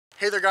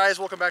Hey there guys,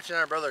 welcome back to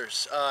United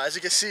Brothers. As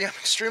you can see, I'm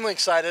extremely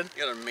excited.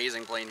 You got an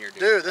amazing plane here, dude.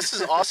 Dude, this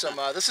is awesome.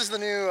 This is the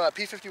new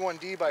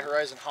P51D by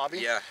Horizon Hobby.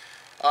 Yeah.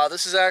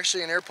 This is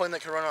actually an airplane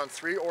that can run on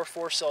 3 or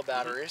 4 cell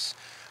batteries.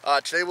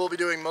 Today we'll be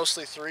doing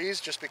mostly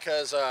 3s just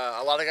because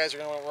a lot of guys are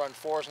going to want to run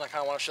 4s and I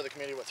kind of want to show the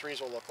community what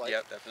 3s will look like.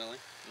 Yep, definitely.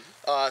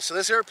 So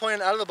this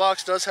airplane out of the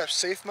box does have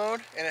safe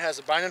mode and it has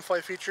a bind and fly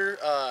feature.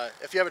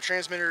 If you have a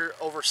transmitter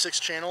over 6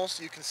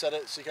 channels, you can set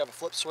it so you can have a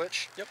flip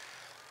switch. Yep.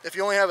 If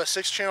you only have a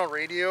 6-channel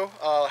radio,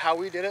 how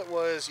we did it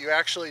was you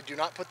actually do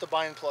not put the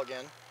bind plug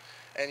in,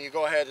 and you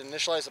go ahead and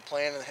initialize the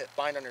plane and hit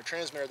bind on your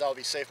transmitter. That'll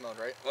be safe mode,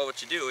 right? Well,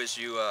 what you do is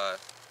you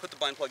put the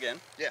bind plug in.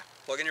 Yeah.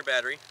 Plug in your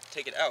battery,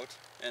 take it out,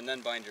 and then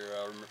bind your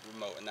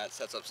remote, and that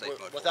sets up safe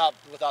mode.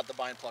 Without the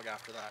bind plug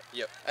after that.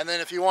 Yep. And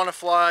then if you want to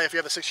fly, if you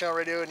have a 6-channel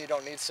radio and you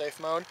don't need safe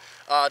mode,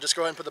 just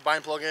go ahead and put the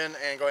bind plug in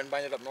and go ahead and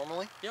bind it up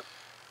normally. Yep.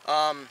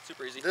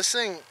 Super easy. This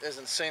thing is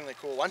insanely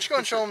cool. Why don't you go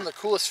and show them the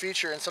coolest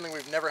feature and something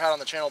we've never had on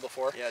the channel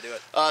before? Yeah, do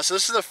it. So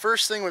this is the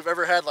first thing we've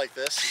ever had like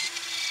this.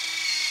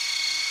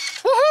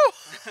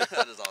 Woohoo!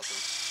 That is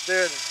awesome.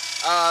 Dude,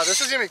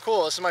 this is going to be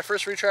cool. This is my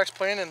first retracts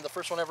plane and the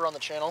first one ever on the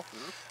channel.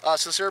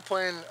 So this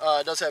airplane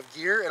does have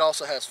gear. It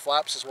also has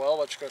flaps as well. Why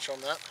don't you go show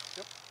them that?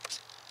 Yep.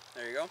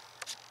 There you go.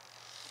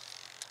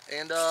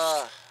 And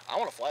I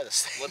want to fly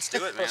this thing. Let's do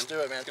it, man. Let's do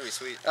it, man. It's going to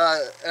be sweet.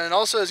 And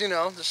also, as you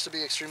know, just to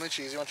be extremely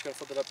cheesy, why don't you go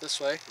flip it up this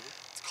way?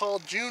 It's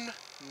called June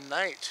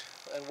Night.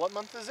 And what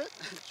month is it?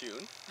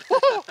 June.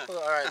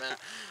 Alright, man.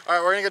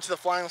 Alright, we're going to get to the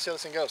flying. Let's see how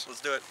this thing goes.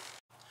 Let's do it.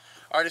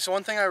 Alrighty, so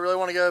one thing I really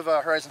want to give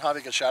Horizon Hobby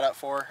a good shout out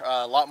for,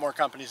 a lot more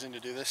companies need to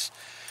do this.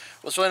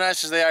 What's really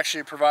nice is they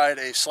actually provide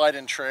a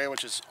slide-in tray,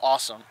 which is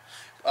awesome.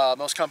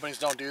 Most companies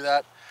don't do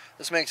that.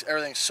 This makes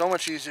everything so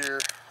much easier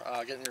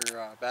getting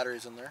your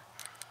batteries in there.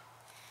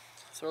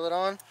 Throw that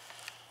on.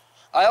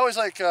 I always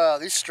like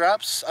these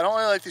straps. I don't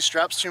really like these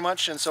straps too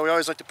much, and so we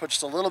always like to put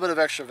just a little bit of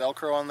extra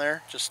Velcro on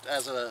there, just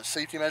as a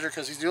safety measure,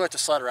 because these do like to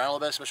slide around a little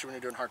bit, especially when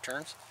you're doing hard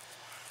turns.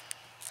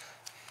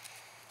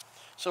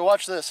 So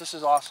watch this. This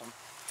is awesome.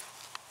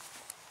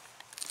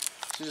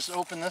 So you just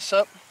open this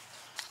up,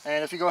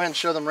 and if you go ahead and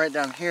show them right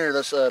down here,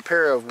 there's a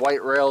pair of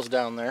white rails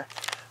down there,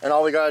 and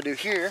all we got to do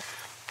here,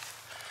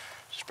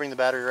 just bring the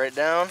battery right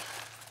down.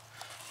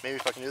 Maybe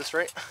if I can do this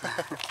right.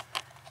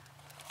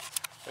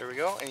 There we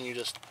go, and you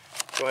just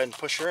go ahead and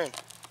push her in. And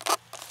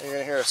you're going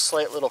to hear a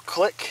slight little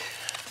click.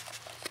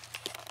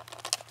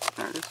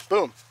 There it is.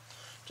 Boom.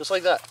 Just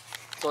like that.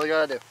 That's all you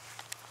got to do.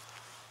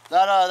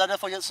 That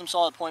definitely gets some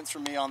solid points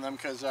from me on them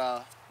because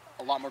a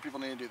lot more people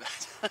need to do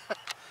that.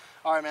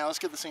 Alright, man, let's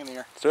get this thing in the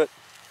air. Let's do it.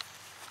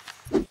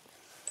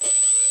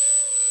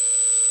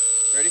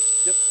 Ready?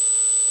 Yep.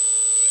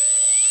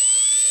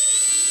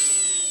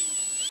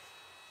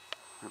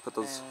 I put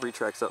those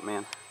retracts up,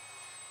 man.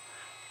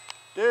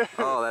 Dude.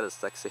 Oh, that is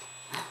sexy.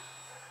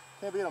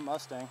 Can't beat a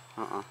Mustang.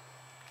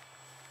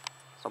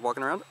 Stop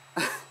walking around.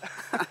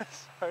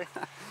 Sorry.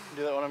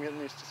 Do that when I'm getting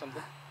used to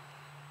something.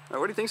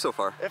 What do you think so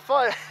far?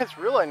 It's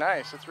really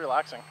nice. It's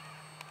relaxing.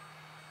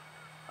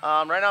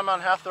 Right now I'm on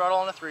half throttle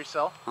on a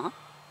 3-cell.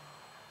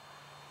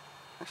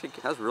 Actually,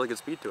 it has really good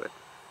speed to it.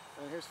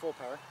 And here's full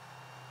power.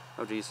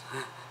 Oh, geez.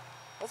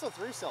 Also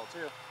 3-cell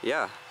too.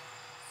 Yeah.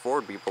 4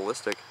 would be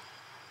ballistic.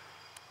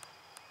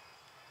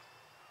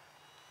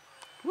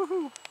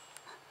 Woohoo!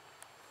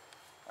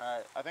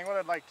 Alright, I think what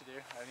I'd like to do,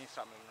 I need to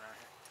stop moving around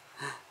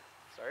here.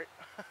 Sorry.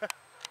 I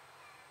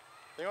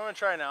think I'm going to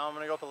try now. I'm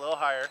going to go up a little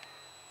higher.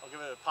 I'll give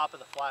it a pop of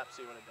the flap,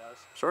 see what it does.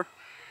 Sure.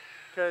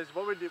 Because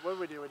what did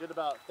we do? We did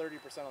about 30%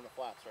 on the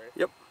flaps, right?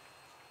 Yep.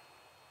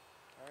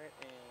 Alright,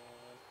 and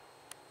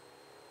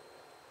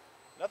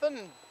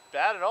nothing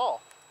bad at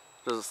all.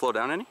 Does it slow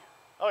down any?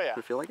 Oh yeah. Do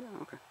you feel like it?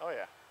 Okay. Oh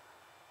yeah.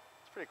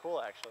 It's pretty cool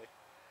actually.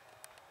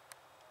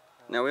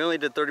 Now we only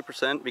did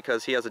 30%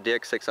 because he has a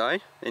DX6i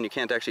and you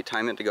can't actually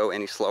time it to go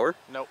any slower.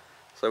 Nope.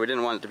 So we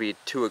didn't want it to be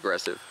too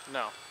aggressive.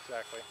 No,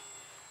 exactly.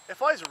 It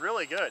flies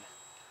really good.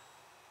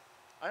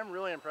 I'm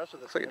really impressed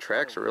with this. Looks like it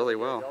tracks really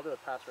well. I'll do a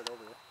pass right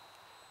over it.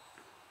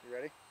 You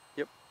ready?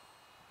 Yep.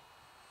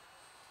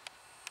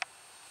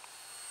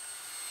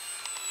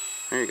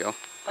 There you go.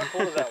 How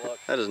cool does that look?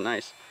 That is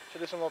nice.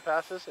 Should I do some little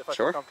passes if I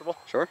Sure. feel comfortable?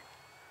 Sure.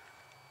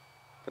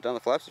 Put down the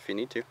flaps if you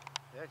need to.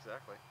 Yeah,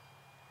 exactly.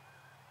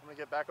 I'm gonna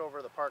get back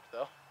over the park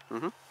though.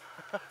 Mm-hmm.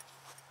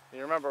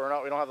 You remember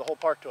we don't have the whole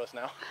park to us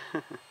now.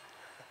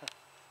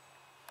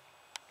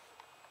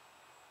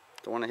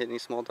 Don't want to hit any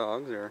small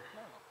dogs or? No, not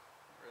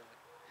really.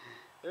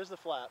 There's the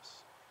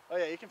flaps. Oh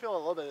yeah, you can feel it a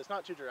little bit. It's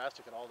not too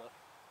drastic at all though.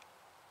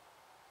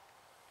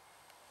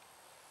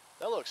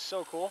 That looks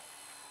so cool.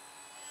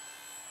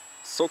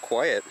 So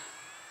quiet.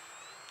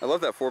 I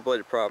love that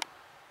 4-bladed prop.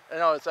 I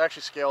know, it's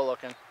actually scale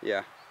looking.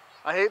 Yeah.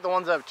 I hate the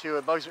ones that have 2.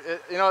 It bugs me.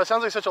 You know, it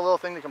sounds like such a little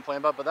thing to complain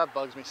about, but that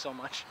bugs me so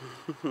much.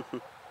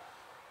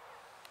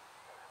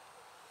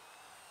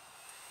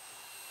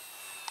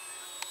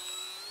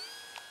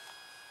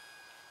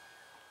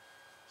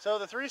 So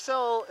the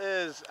 3-cell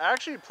is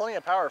actually plenty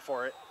of power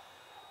for it.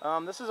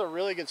 This is a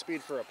really good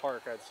speed for a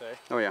park, I'd say.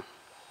 Oh yeah.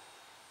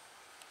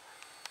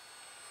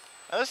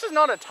 Now, this is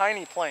not a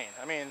tiny plane.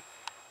 I mean,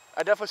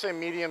 I definitely say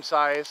medium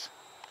size.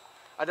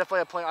 I've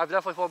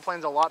definitely flown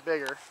planes a lot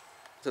bigger.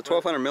 It's a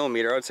 1200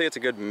 millimeter. I would say it's a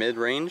good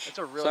mid-range. It's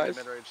a really good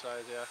mid-range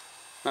size, yeah.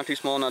 Not too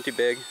small, not too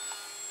big.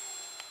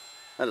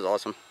 That is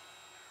awesome.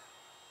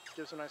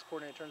 Gives some nice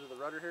coordinated turns of the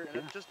rudder here,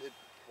 and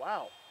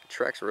wow. It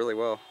tracks really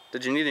well.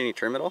 Did you need any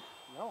trim at all?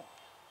 No.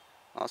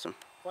 Awesome.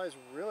 Flies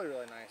really,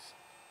 really nice.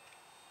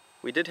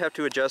 We did have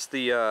to adjust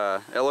the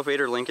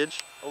elevator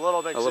linkage. A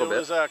little bit. A little bit.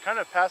 It was kind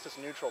of past its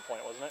neutral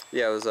point, wasn't it?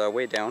 Yeah, it was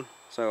way down.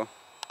 So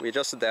we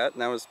adjusted that,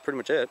 and that was pretty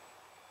much it.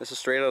 This is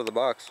straight out of the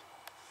box.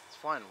 It's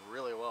flying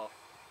really well.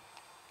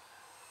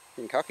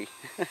 Getting cocky.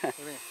 What do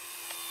you mean?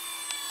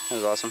 That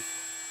was awesome.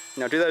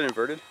 Now do that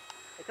inverted.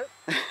 Okay.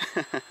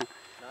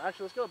 No,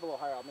 actually, let's go up a little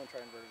higher. I'm going to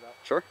try and invert it out.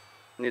 Sure.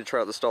 I need to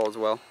try out the stall as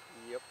well.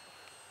 Yep.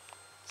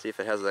 See if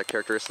it has the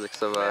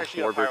characteristics of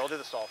actually, warbird. we'll do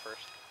the stall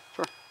first.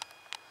 Sure.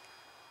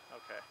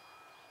 Okay.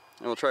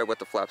 And we'll try it with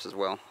the flaps as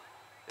well.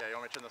 Yeah, you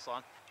want me to turn this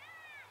on? Or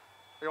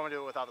you want me to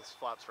do it without the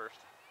flaps first?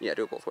 Yeah,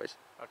 do it both ways.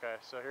 Okay,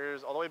 so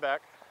here's all the way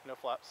back, no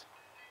flaps.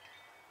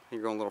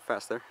 You're going a little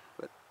fast there,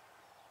 but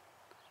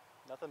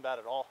nothing bad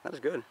at all. that is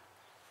good.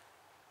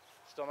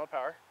 Still no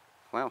power.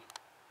 Wow.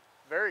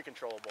 Very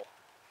controllable.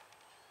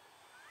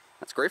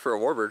 That's great for a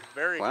warbird.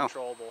 Very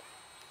controllable.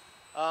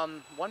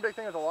 One big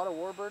thing with a lot of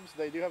warbirds,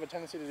 they do have a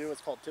tendency to do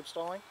what's called tip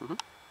stalling.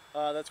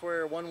 That's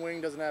where one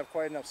wing doesn't have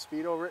quite enough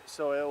speed over it,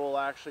 so it will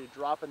actually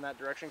drop in that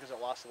direction because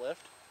it lost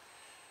lift.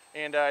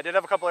 And I did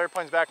have a couple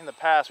airplanes back in the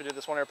past. We did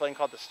this one airplane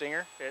called the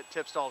Stinger. It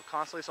tip stalled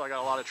constantly, so I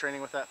got a lot of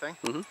training with that thing.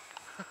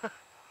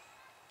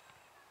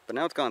 But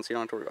now it's gone, so you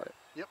don't have to worry about it.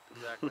 Yep,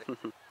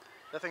 exactly.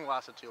 That thing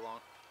lasted too long.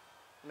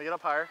 Let me get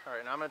up higher. All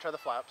right, now I'm going to try the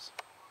flaps.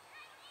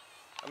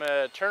 I'm going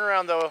to turn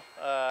around though.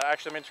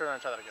 Actually, I'm going to turn around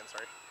and try that again,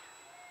 sorry.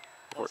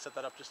 I want to set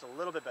that up just a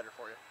little bit better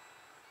for you.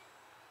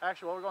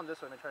 Actually, while we're going this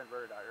way, let me try and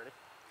invert it out. You ready?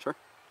 Sure.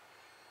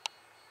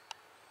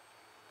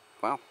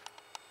 Wow.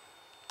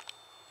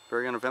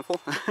 Very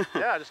uneventful.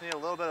 Yeah, I just need a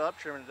little bit of up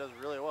trim and it does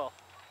really well.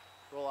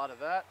 Roll out of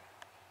that.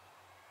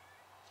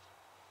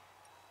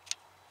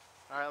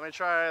 All right, let me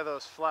try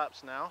those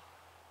flaps now.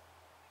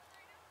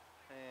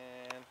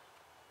 And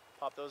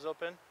pop those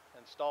open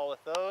and stall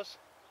with those.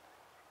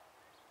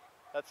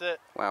 That's it.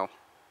 Wow.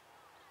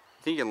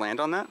 You think you can land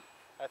on that?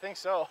 I think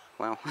so.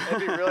 Wow. It'd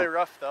be really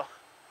rough though.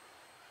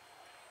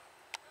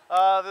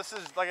 This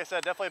is, like I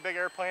said, definitely a big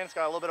airplane. It's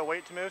got a little bit of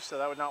weight to move, so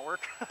that would not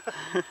work.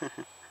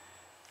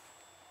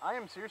 I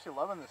am seriously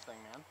loving this thing,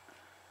 man.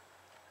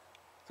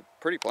 It's a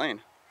pretty plane,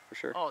 for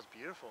sure. Oh, it's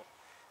beautiful.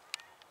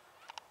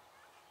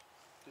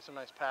 Do some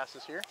nice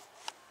passes here.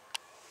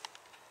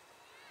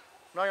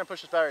 I'm not going to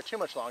push this battery too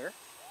much longer.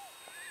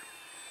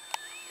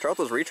 Try out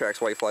those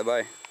retracts while you fly by.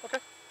 Okay.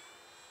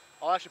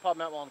 I'll actually pop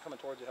them out while I'm coming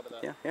towards you. How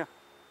about that? Yeah,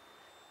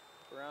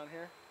 yeah. Around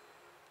here.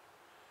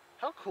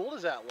 How cool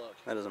does that look?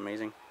 That is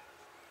amazing.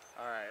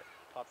 All right,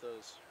 pop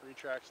those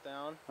retracts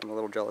down. I'm a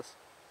little jealous.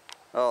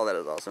 Oh, that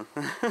is awesome.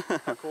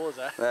 How cool is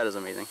that? That is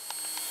amazing.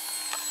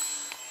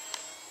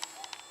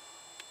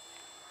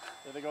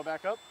 Did they go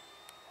back up?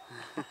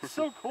 It's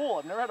so cool.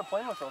 I've never had a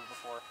plane with those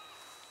before.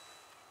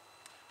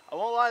 I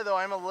won't lie though,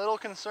 I'm a little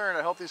concerned.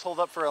 I hope these hold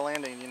up for a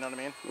landing, you know what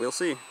I mean? We'll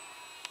see.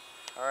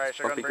 All right,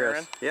 should I go and bring her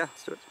in? Yeah,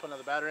 let's do it. Let's put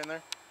another battery in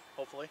there,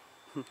 hopefully.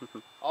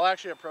 I'll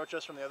actually approach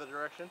us from the other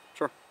direction.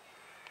 Sure.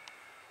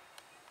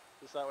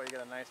 Just that way you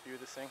get a nice view of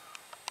this thing.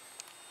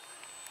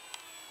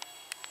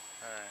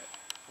 Alright,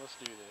 let's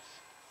do this.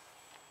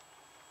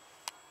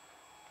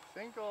 I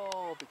think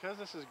because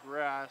this is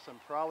grass, I'm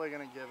probably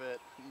going to give it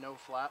no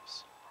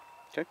flaps.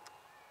 Okay.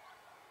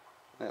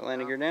 That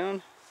landing gear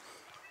down.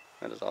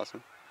 That is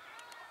awesome.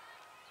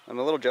 I'm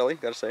a little jelly,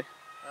 gotta say.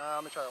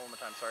 Let me try that one more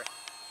time, sorry.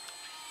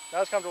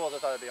 Not as comfortable as I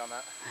thought it'd be on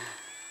that.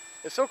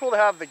 It's so cool to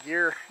have the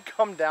gear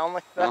come down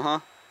like that. Uh-huh.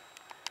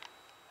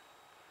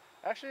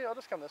 Actually, I'll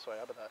just come this way.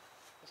 How about that?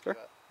 Let's Sure. do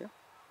that. Yeah.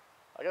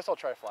 I guess I'll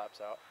try flaps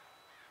out.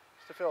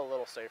 Just to feel a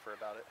little safer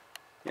about it.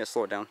 Yeah,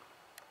 slow it down.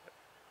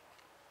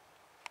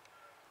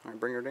 All right,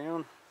 bring her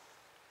down.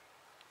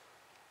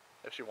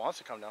 If she wants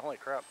to come down, holy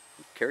crap.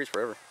 It carries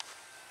forever.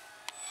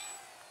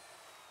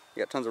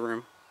 You got tons of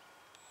room.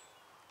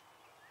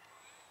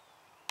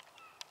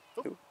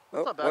 Ooh,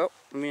 oh, not bad. well,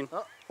 I mean,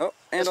 oh,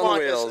 and on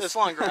the wheels. It's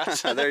long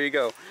grass. There you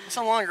go. It's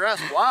on long grass.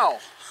 Wow.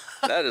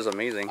 That is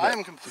amazing. I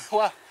am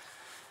wow.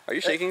 Are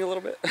you shaking a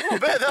little bit? A little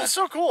bit. That's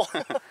so cool.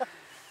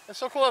 It's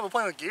so cool to have a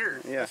plane with gear.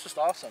 Yeah. It's just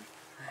awesome.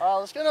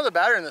 Let's get another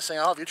battery in this thing.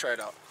 I'll have you try it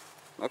out.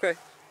 Okay.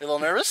 You a little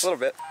nervous? A little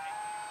bit.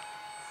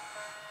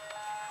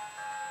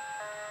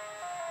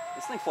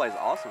 This thing flies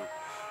awesome.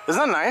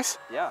 Isn't that nice?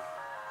 Yeah.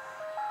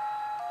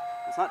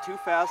 It's not too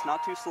fast,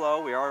 not too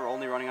slow. We are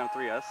only running on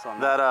 3S. So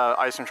that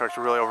icing truck's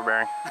really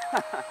overbearing.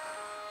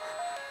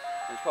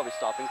 It's probably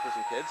stopping for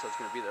some kids, so it's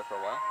going to be there for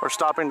a while. We're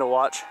stopping to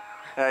watch.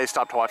 Yeah, he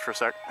stopped to watch for a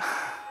sec.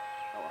 Oh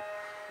well.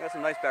 We got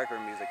some nice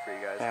background music for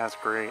you guys. Yeah, that's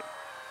great.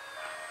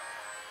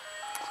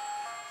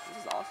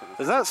 This is awesome.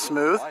 Isn't that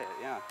smooth? Quiet,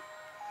 yeah.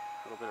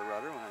 A little bit of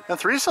rudder. And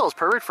 3-cell is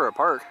perfect for a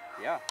park.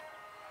 Yeah.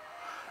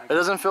 It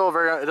doesn't feel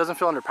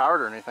underpowered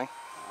or anything.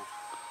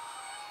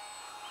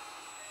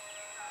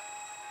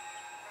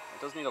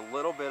 does need a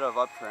little bit of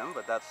up trim,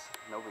 but that's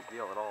no big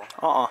deal at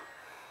all.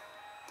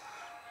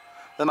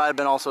 That might have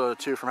been also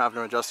too from having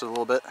to adjust it a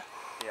little bit.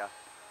 Yeah.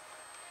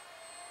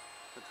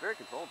 It's very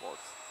controllable.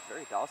 It's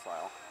very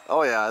docile.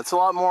 Oh yeah, it's a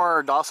lot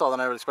more docile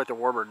than I would expect a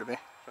warbird to be.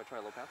 Should I try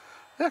low pass?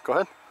 Yeah, go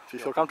ahead. If you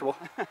feel comfortable.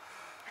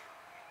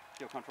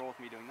 Feel comfortable with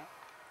me doing that?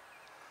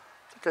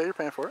 It's okay, you're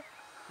paying for it.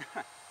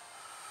 There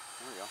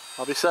we go.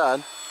 I'll be sad.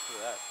 Look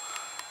at that.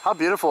 How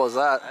beautiful is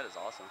that? That is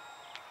awesome.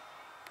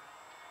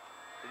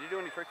 Did you do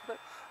any tricks with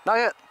it? Not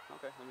yet.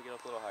 Okay, let me get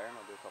up a little higher and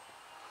I'll do a couple.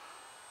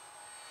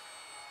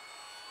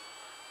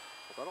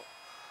 Full throttle.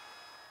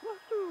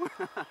 Woohoo!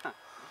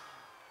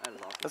 That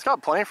is awesome. It's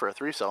got plenty for a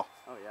 3-cell.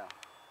 Oh yeah.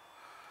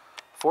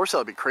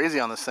 4-cell would be crazy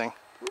on this thing.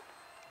 Look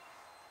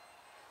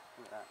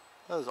at that.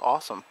 That is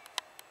awesome.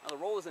 Now the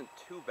roll isn't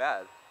too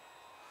bad.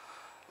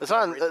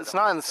 It's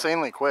not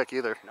insanely quick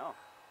either. No.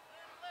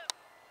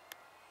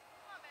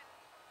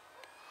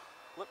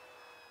 Flip.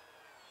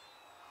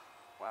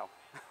 Wow.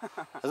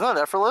 Isn't that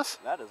effortless?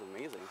 That is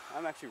amazing.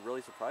 I'm actually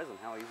really surprised on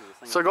how easy this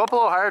thing is. So go up a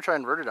little higher, try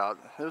and invert it out.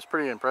 It was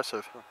pretty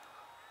impressive. Sure.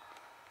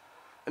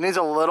 It needs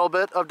a little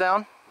bit of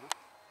down.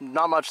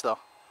 Not much though.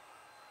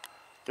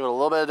 Give it a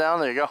little bit of down,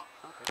 there you go.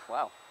 Okay,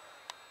 wow.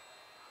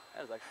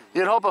 That is actually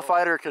You'd hope a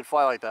fighter could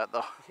fly like that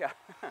though. Yeah.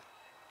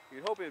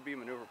 You'd hope it would be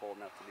maneuverable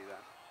enough to do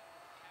that.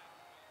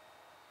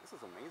 This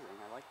is amazing.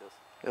 I like this.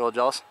 You a little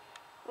jealous?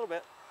 A little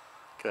bit.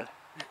 Good.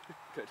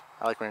 Good.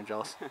 I like when you're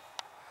jealous.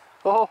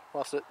 Oh,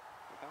 lost it.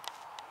 Okay.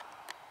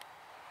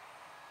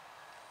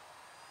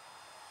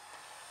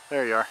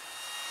 There you are.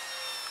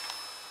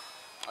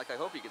 Like, I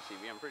hope you can see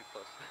me. I'm pretty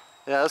close.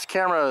 Yeah, this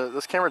camera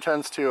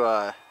tends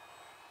to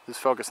just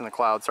focus in the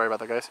cloud. Sorry about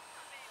that, guys.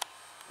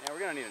 Yeah, we're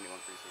gonna need a new one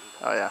pretty soon.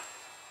 Oh yeah.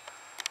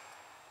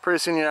 Pretty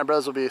soon, you and I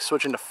brothers will be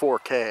switching to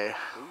 4K. Ooh.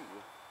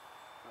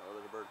 Oh,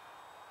 there's a bird.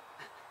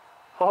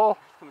 Oh.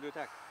 Coming to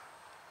attack.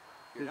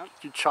 You're done?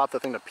 You chop the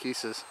thing to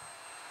pieces.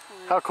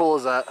 How cool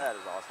is that? That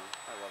is awesome.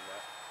 I love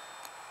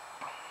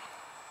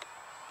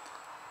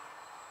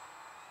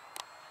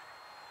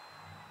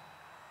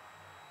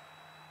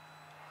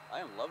that. I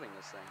am loving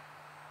this thing.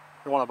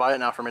 You want to buy it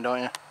now for me, don't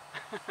you?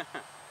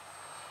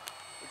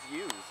 It's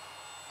used.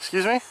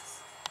 Excuse me?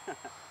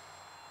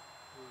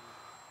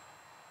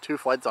 2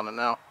 flights on it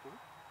now.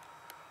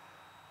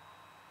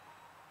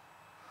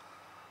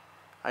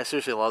 I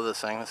seriously love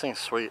this thing. This thing's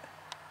sweet.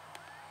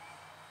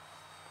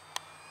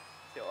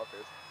 See how up it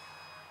is.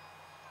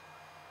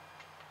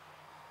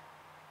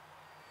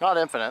 Not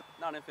infinite.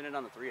 Not infinite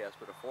on the 3S,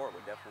 but a 4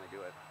 would definitely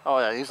do it. Oh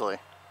yeah, easily.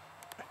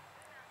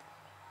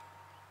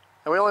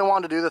 And we only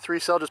wanted to do the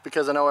 3-cell just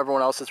because I know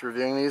everyone else that's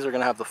reviewing these are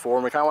going to have the 4,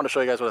 and we kind of want to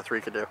show you guys what a 3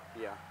 could do.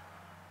 Yeah.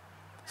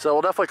 So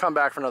we'll definitely come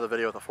back for another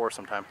video with a 4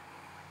 sometime.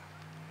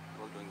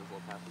 I love doing those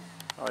little passes.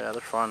 Oh yeah,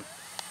 they're fun.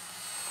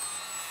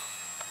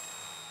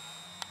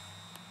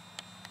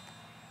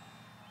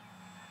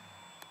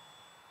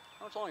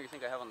 How much longer do you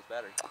think I have on this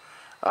battery?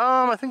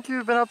 I think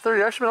you've been up there.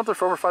 You've actually been up there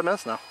for over 5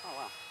 minutes now. Oh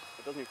wow.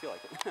 It doesn't even feel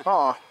like it.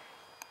 Aw.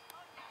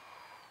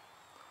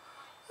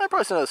 I'd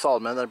probably send it a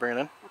solid minute, then I bring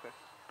it in. Okay.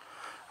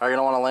 Are you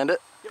going to want to land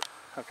it? Yep.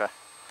 Okay.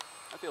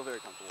 I feel very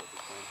comfortable with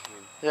this plane. I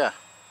mean, Yeah.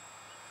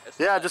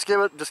 Yeah, just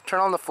turn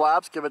on the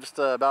flaps, give it just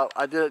about,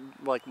 I did it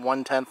like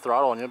 1/10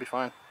 throttle and you'll be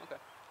fine. Okay.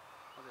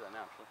 I'll do that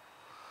now actually.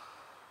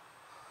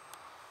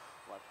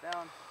 Flaps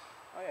down.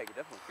 Oh yeah, you can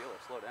definitely feel it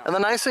slow down. And the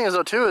nice thing is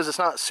though too, is it's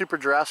not super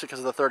drastic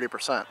because of the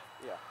 30%.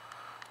 Yeah.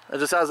 It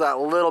just has that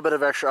little bit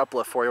of extra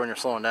uplift for you when you're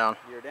slowing down.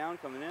 Gear down,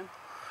 coming in. And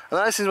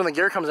the nice thing is when the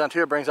gear comes down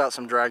too, it brings out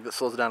some drag that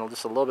slows it down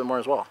just a little bit more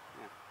as well.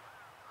 Yeah.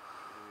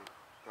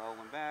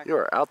 Throttling back. You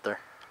are out there.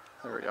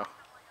 There we go.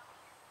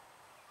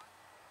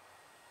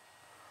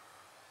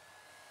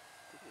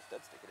 Just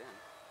dead stick it in.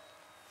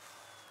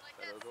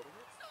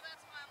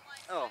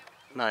 Oh.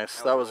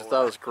 Nice. That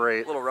was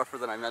great. A little rougher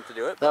than I meant to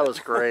do it. That was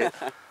great.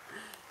 So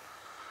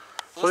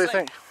What do you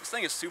think? This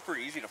thing is super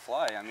easy to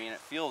fly. I mean, it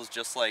feels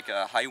just like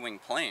a high-wing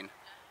plane.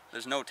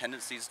 There's no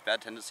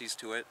bad tendencies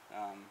to it.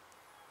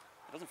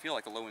 It doesn't feel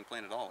like a low-wing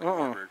plane at all. Like a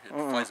warbird. It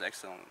flies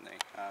excellently.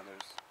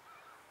 There's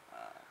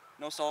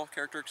no stall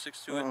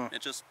characteristics to it.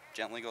 It just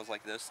gently goes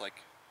like this.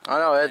 I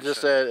know, it's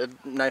just a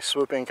nice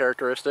swooping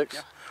characteristics.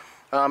 Yeah.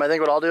 I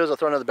think what I'll do is I'll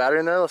throw another battery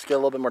in there. Let's get a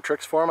little bit more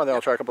tricks for him. I think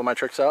I'll try a couple of my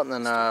tricks out, and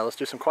then let's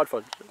do some quad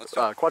footage. Let's do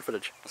it.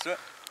 There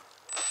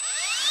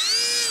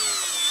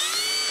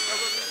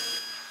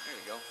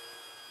you go.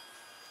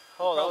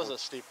 Oh, that was a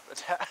steep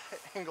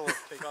angle of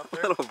takeoff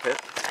there. A little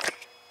bit.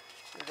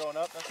 You're going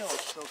up. That feels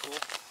so cool.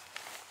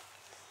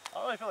 I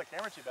don't really feel the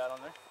camera too bad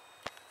on there.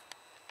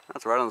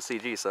 That's right on the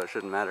CG, so it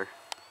shouldn't matter.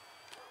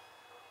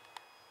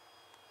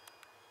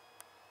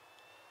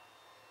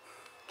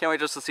 Can't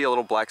wait just to see a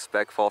little black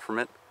speck fall from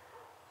it.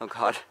 Oh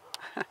god.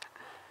 He's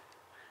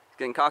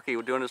getting cocky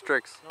with doing his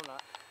tricks. No, I'm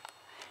not.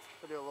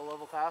 I'll do a low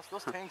level pass.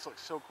 Those tanks look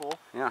so cool.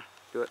 Yeah,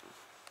 do it.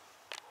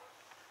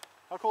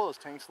 How cool those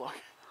tanks look.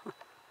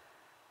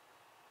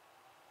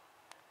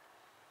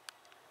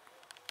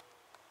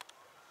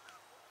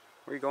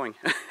 Where are you going?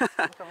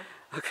 I'm coming.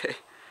 Okay.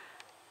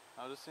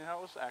 I was just seeing how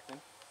it was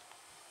acting.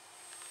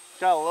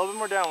 Got a little bit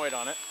more down weight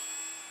on it.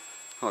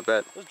 Oh, I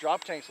bet. Those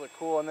drop tanks look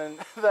cool, and then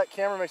that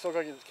camera makes it look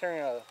like it's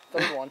carrying a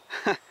third one.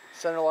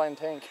 Centerline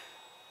tank.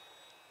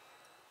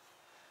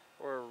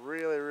 Or a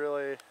really,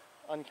 really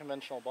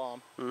unconventional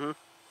bomb. Mm-hmm.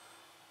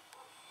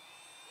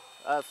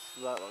 That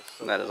looks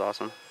so That cool. is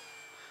awesome.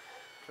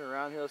 Turn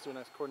around here, let's do a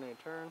nice coordinated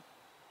turn.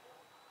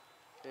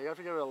 Yeah, you have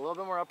to give it a little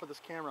bit more up with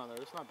this camera on there.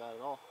 It's not bad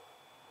at all.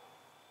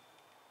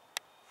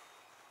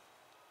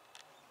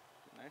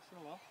 Nice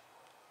and well.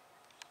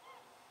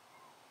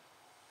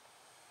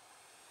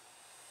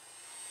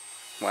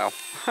 Wow.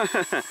 A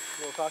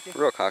little cocky?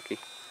 Real cocky.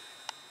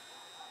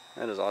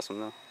 That is awesome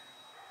though.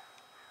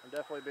 I'm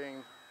definitely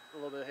being a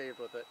little bit haved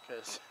with it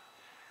because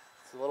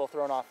it's a little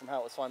thrown off from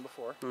how it was flying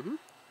before. Mm-hmm.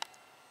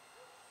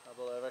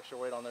 Although I have extra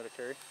weight on there to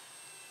carry.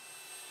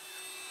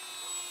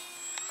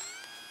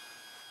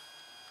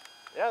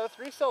 Yeah,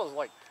 the 3-cell is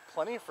like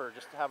plenty for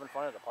just having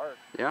fun at a park.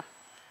 Yeah.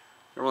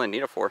 Don't really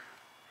need a 4.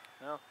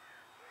 No.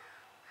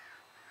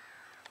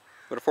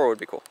 But a 4 would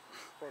be cool.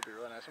 4 would be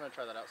really nice. I'm gonna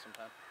try that out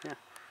sometime. Yeah.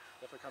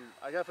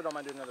 I definitely don't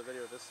mind doing another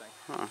video with this thing.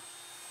 Huh.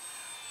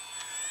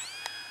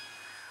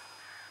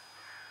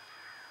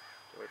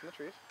 Get away from the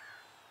trees.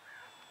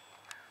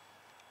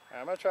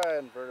 Alright, I'm gonna try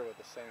and invert it with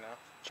this thing now.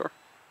 Sure.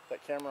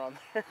 That camera on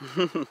there.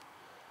 Nice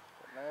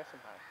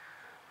and high.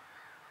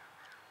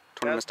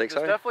 20 mistakes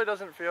high? This definitely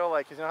doesn't feel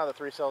like, you know how the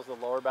 3-cell is the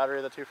lower battery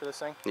of the two for this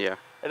thing? Yeah.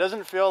 It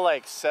doesn't feel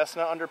like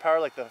Cessna underpowered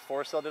like the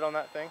 4-cell did on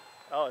that thing.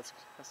 Oh, let's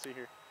see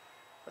here.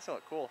 That's gonna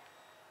look cool.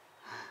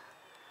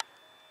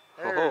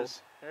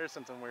 There's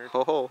something weird.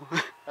 Ho ho.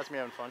 That's me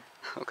having fun.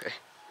 Okay.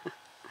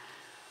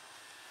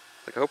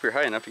 Like, I hope you're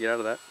high enough to get out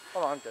of that.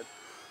 Hold on, I'm good.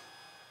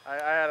 I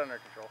had it under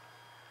control.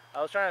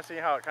 I was trying to see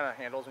how it kind of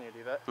handles when you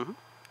do that. Mm-hmm.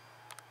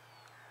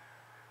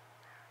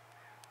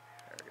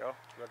 There we go.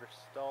 Rudder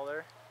stall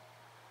there.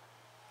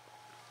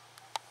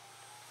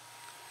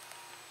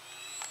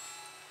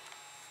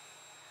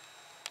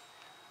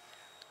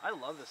 I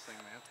love this thing,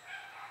 man.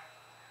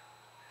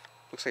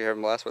 Looks like you're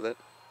having a blast with it.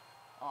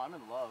 Oh, I'm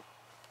in love.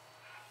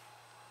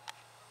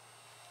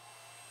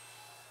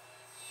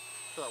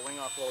 Pull that wing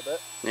off a little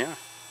bit. Yeah.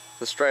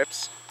 The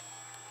stripes.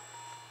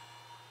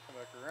 Come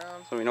back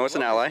around. So we know it's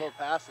an ally. Slow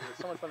passes. It's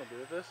so much fun to do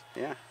with this.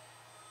 Yeah.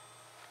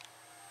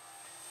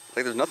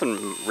 Like, there's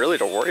nothing really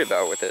to worry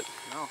about with it.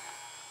 No.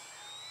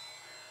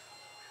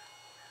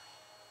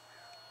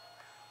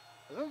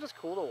 Isn't it just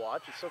cool to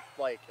watch? It's so,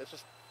 like, it's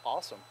just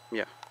awesome.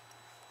 Yeah.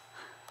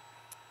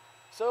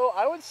 So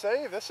I would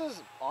say this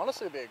is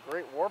honestly be a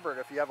great warbird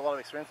if you have a lot of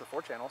experience with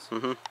 4 channels.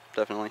 Mm-hmm.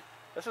 Definitely.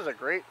 This is a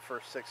great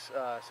for 6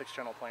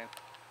 channel plane.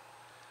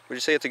 Would you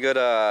say it's a good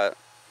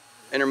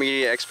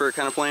intermediate expert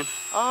kind of plane?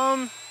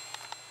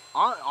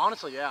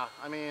 Honestly, yeah.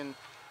 I mean,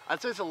 I'd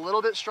say it's a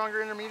little bit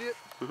stronger intermediate,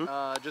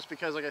 Mm-hmm. just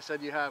because, like I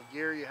said, you have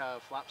gear, you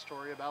have flaps to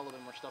worry about, a little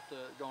bit more stuff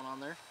going on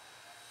there.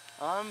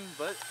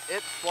 But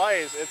it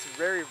flies. It's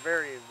very,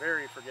 very,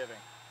 very forgiving.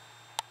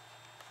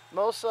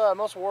 Most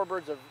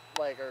warbirds are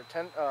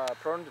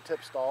prone to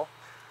tip stall.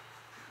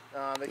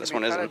 They This can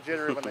be one kind isn't. of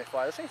jittery when they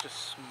fly. This thing's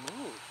just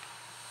smooth.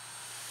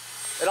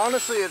 It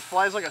honestly, it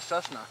flies like a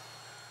Cessna.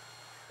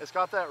 It's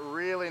got that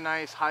really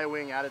nice high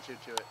wing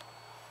attitude to it.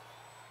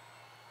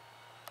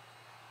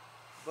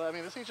 But I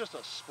mean, this thing's just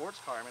a sports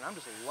car. I mean, I'm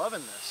just loving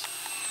this.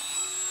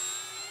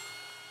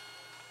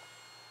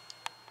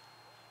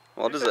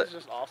 Well, It's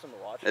just awesome to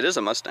watch. It is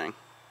a Mustang.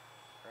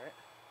 Right?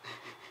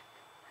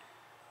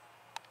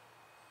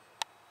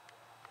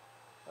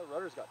 That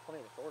rudder's got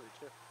plenty of authority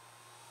too.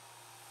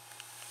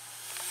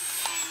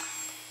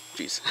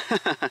 Jeez.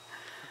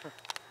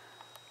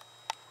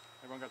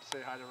 Everyone got to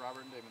say hi to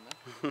Robert and Damon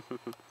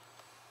then.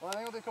 Well, I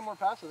think we'll become more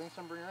passive. I think it's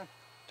time to bring her in.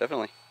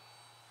 Definitely.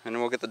 And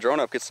then we'll get the drone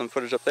up, get some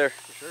footage up there.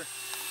 For sure.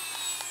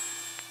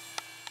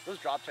 Those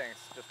drop tanks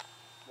just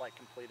like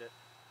complete it.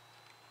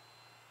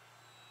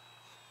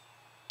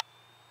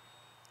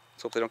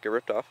 Let's hope they don't get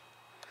ripped off.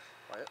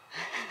 Quiet.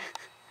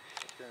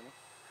 Don't scare me.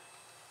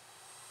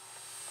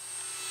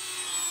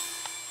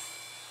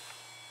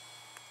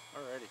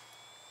 Alrighty.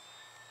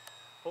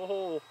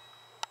 Oh,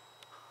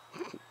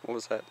 What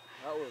was that?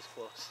 that was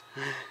close.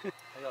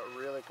 I got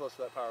really close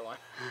to that power line.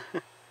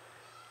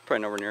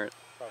 Probably nowhere near it.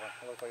 Probably.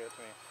 It looked like it to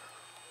me.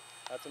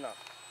 That's enough.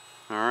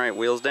 Alright,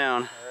 wheels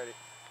down. Alrighty.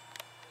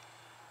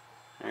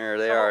 There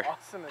they How are.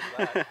 awesome is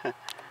that?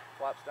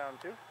 Flaps down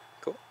too.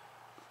 Cool.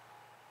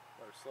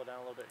 Let her slow down a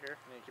little bit here.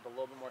 You need to keep a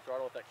little bit more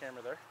throttle with that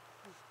camera there.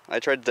 I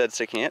tried dead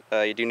sticking it.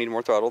 You do need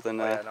more throttle than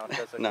Oh, yeah, no,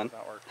 that's none. does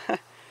not work.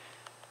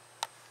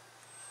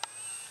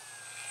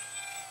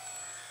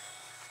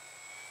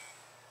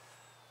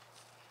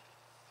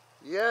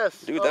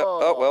 Yes. Do that.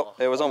 Oh, well,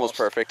 it was almost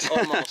perfect.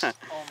 Almost.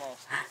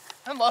 Almost.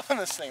 I'm loving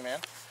this thing, man.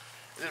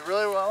 It did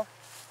really well.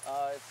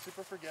 It's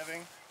super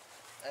forgiving.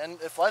 And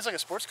it flies like a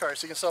sports car,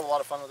 so you can still have a lot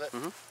of fun with it.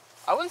 Mm-hmm.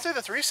 I wouldn't say the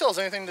 3-cell is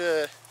anything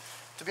to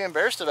be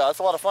embarrassed about. It's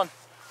a lot of fun.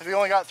 If you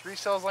only got 3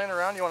 cells laying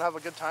around, you want to have a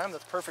good time,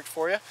 that's perfect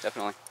for you.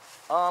 Definitely.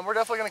 We're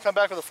definitely going to come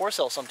back with a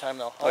 4-cell sometime,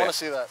 though. I want to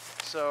see that.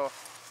 So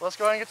let's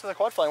go ahead and get to the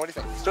quad flying. What do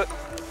you think? Let's do it.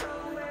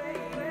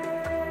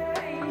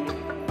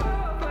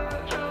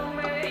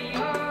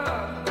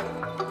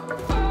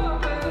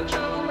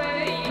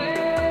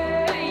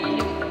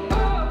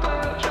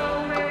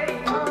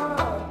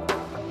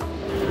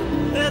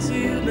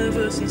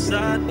 universe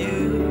inside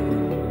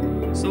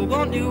you. So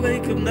won't you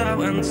wake up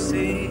now and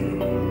see?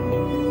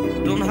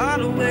 Don't hide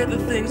away the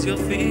things you're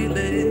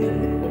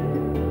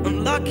feeling.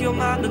 Unlock your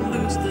mind and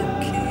lose the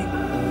key.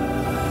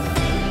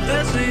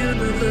 There's a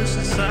universe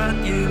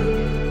inside you.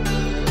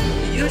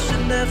 You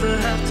should never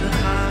have to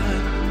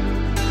hide.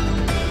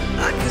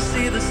 I can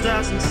see the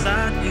stars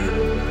inside you.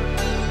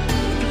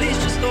 Please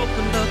just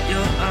open up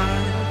your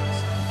eyes.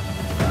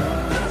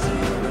 There's a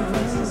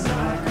universe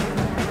inside you.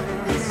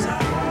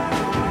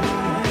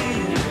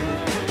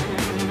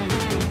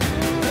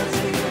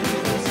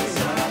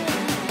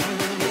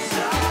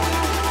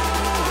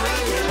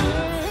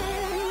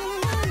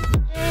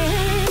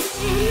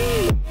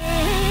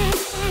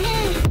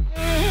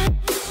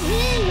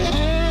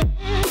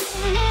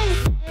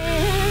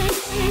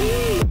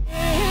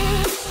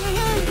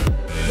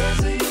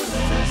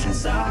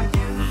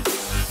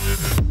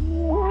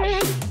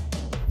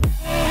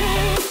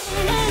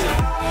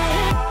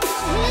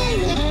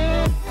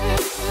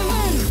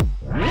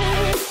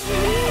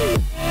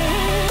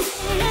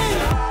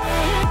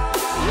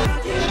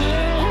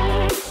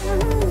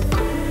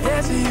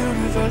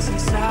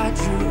 Inside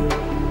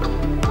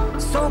you,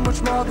 so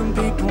much more than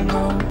people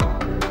know.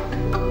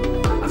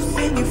 I've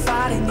seen you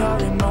fighting your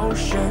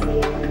emotion.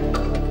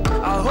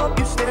 I hope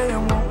you stay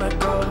and won't let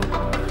go.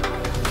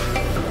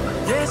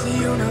 There's a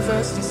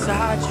universe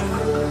inside you,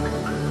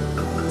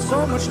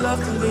 so much love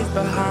to leave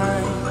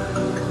behind.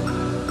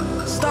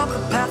 Stop the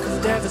path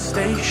of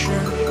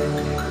devastation.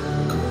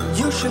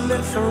 You should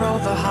live for all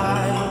the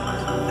highs.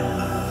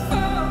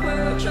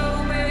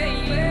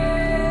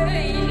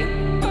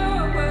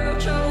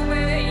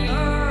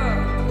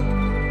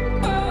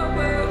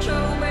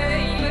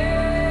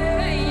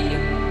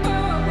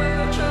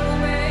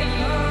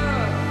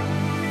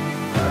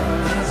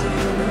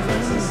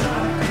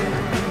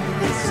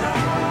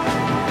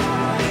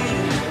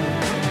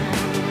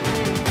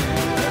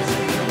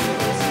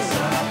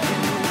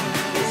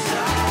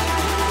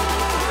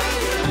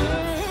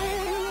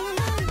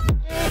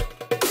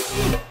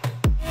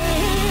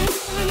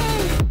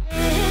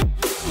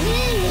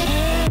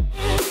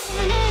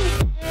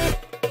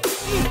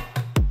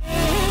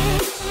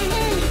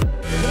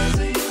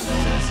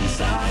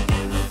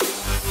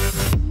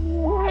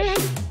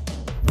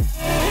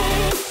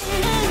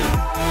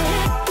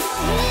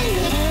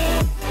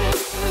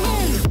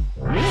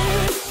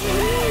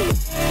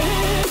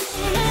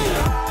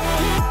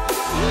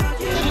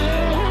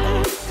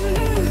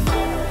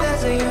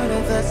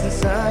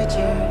 Inside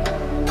you,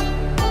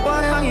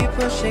 why are you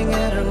pushing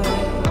it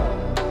away?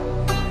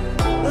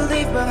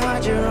 Leave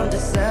behind your own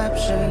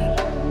deception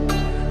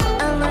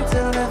and learn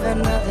to live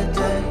another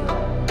day.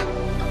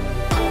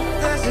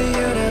 There's a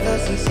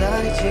universe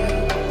inside you,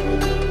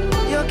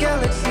 your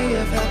galaxy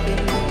of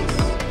happiness.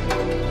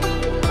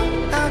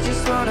 I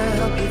just wanna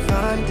help you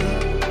find it.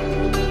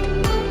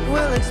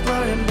 We'll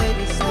explore in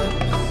baby steps.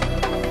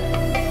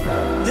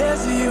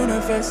 There's a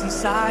universe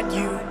inside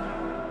you.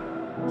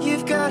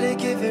 You've gotta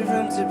give it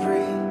room to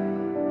breathe.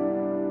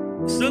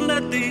 So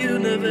let the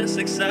universe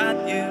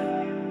excite you,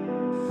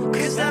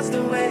 'cause that's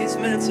the way it's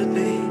meant to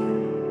be.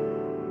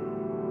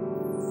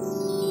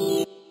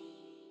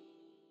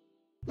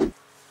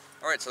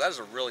 Alright, so that is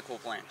a really cool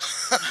plane.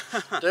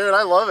 Dude,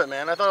 I love it,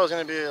 man. I thought it was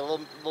going to be a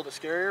little bit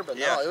scarier, but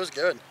yeah. No, it was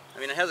good. I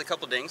mean, it has a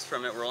couple dings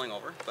from it rolling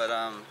over, but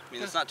I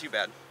mean, it's not too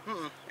bad.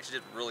 Actually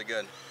did really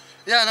good.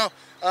 Yeah, no.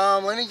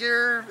 Landing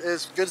gear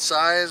is good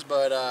size,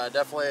 but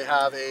definitely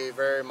have a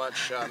very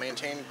much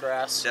maintained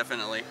grass.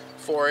 Definitely.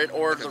 For it,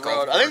 or like the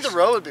road. I think the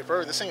road would be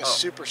perfect. This thing is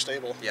super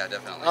stable. Yeah,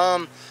 definitely.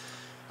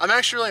 I'm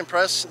actually really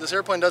impressed. This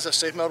airplane does have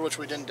safe mode, which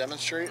we didn't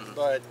demonstrate,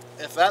 but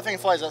if that thing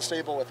flies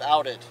unstable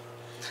without it,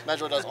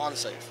 imagine what it does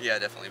unsafe. Yeah,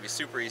 definitely. It'd be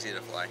super easy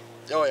to fly.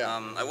 Oh, yeah.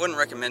 I wouldn't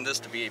recommend this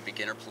to be a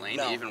beginner plane,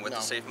 even with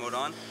the safe mode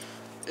on.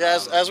 Yeah,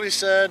 as we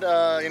said,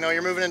 you know,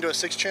 you're moving into a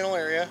 6-channel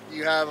area.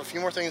 You have a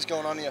few more things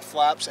going on. You have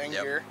flaps and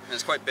gear. And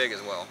it's quite big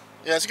as well.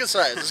 Yeah, it's a good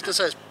size. It's a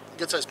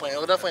good size plane.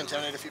 It'll definitely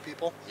intimidate a few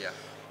people. Yeah.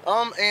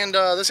 And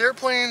this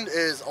airplane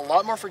is a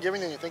lot more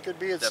forgiving than you think it'd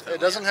be. It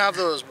doesn't have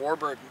those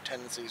warbird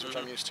tendencies, which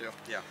I'm used to.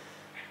 Yeah.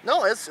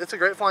 No, it's a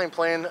great flying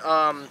plane.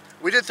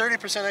 We did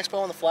 30% expo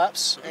on the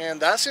flaps, and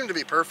that seemed to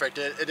be perfect.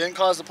 It didn't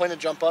cause the plane to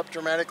jump up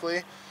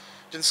dramatically.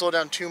 Didn't slow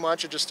down too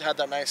much. It just had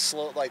that nice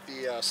slow, like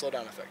the slow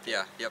down effect.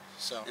 Yeah. Yep.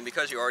 So. And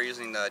because you are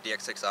using the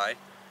DX6i,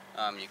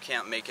 you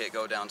can't make it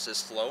go down so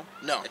slow.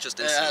 No. It's just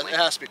instantly. It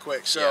has to be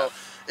quick. So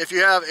if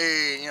you have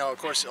a, you know, of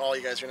course, all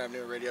you guys are gonna have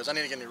newer radios. I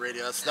need to get a new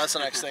radio. That's the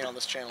next thing on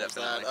this channel. Is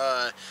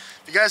that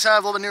if you guys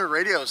have a little bit newer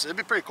radios, it'd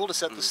be pretty cool to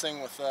set this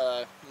thing with you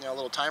know, a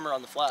little timer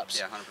on the flaps.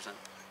 Yeah, 100%.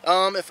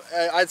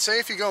 I'd say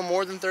if you go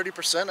more than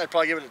 30%, I'd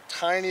probably give it a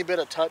tiny bit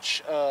of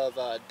touch of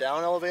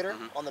down elevator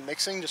on the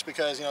mixing, just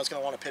because, you know, it's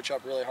going to want to pitch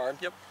up really hard.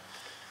 Yep.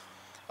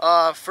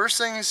 First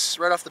things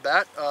right off the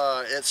bat,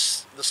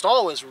 the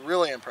stall was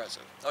really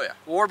impressive. Oh yeah.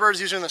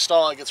 Warbirds using the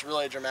stall, it gets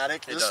really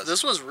dramatic. It does.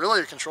 This was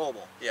really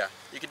controllable. Yeah,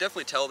 you can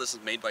definitely tell this is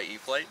made by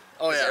E-Flite.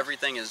 Oh yeah.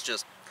 Everything is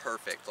just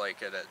perfect.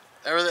 Like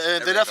They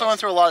definitely went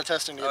through a lot of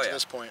testing to get to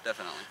this point.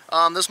 Definitely.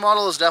 This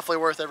model is definitely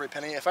worth every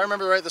penny. If I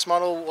remember right, this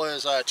model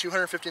was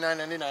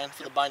 $259.99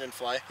 for the bind and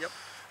fly. Yep.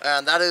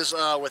 And that is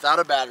without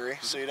a battery,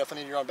 so you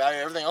definitely need your own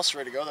battery. Everything else is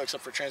ready to go though,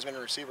 except for transmitter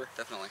and receiver.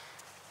 Definitely.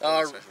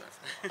 I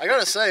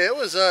gotta say, it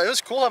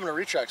was cool having a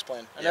retrax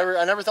plane. I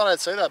never thought I'd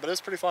say that, but it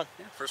was pretty fun.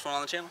 Yeah, first one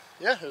on the channel.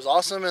 Yeah, it was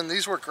awesome, and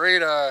these work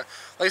great. Like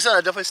I said,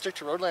 I'd definitely stick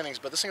to road landings,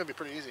 but this thing would be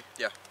pretty easy.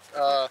 Yeah.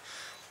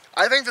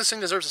 I think this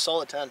thing deserves a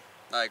solid 10.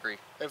 I agree.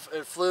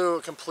 It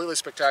flew completely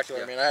spectacular.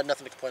 Yeah. I mean, I had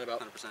nothing to complain about.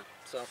 100%.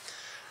 So,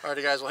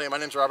 alrighty guys, well hey, my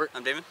name's Robert.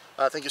 I'm David.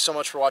 Thank you so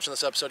much for watching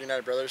this episode of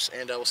United Brothers,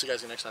 and we'll see you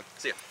guys again next time.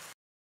 See ya.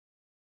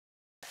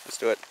 Let's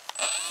do it.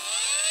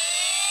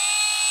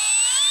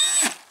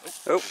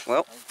 Oh,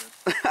 well.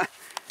 I'm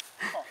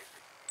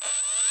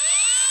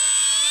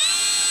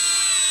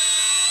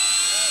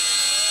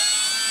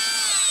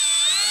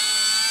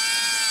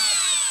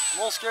a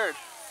little scared.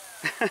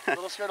 A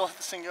little scared to let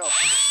this thing go.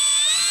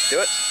 Do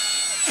it.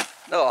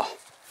 Oh.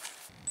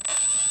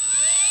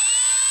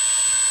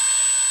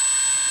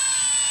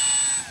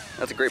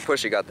 That's a great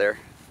push you got there.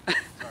 Sorry.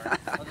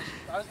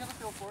 I was gonna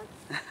feel for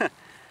it.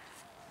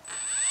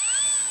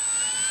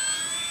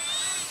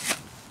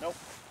 Nope.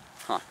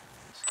 Huh.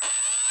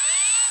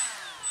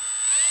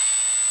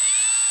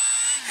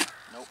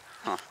 Nope.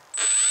 Huh.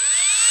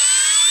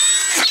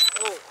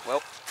 Oh.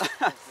 Well.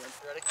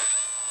 Ready?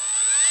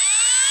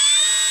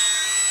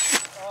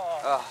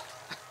 Oh.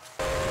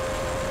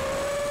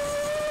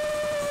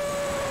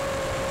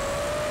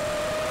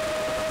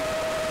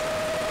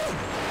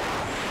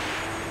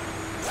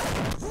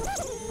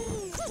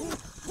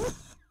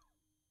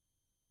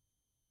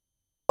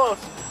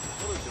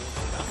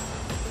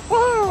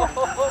 Woo!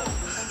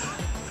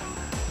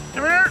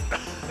 Come here!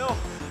 No.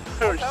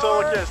 You're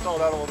so lucky I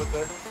stalled out a little bit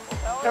there.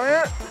 Come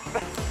here!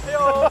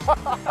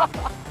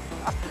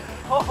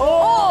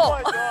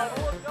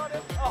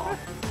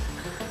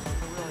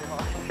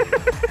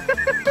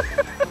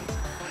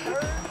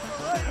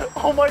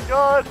 Oh my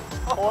god!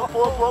 Oh. Oh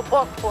my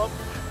god! Pull up.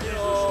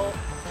 Yo.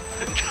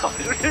 God,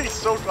 you're getting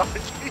so cocky.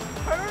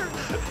 Why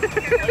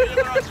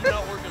do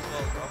not work as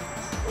well, bro?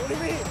 What do you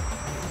mean?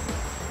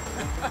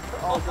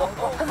 Oh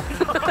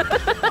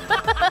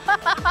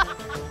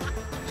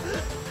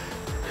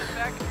Get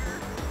back here.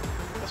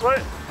 This way.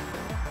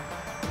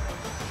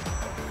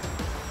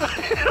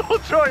 We'll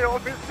throw you.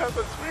 Want me to test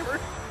that streamer?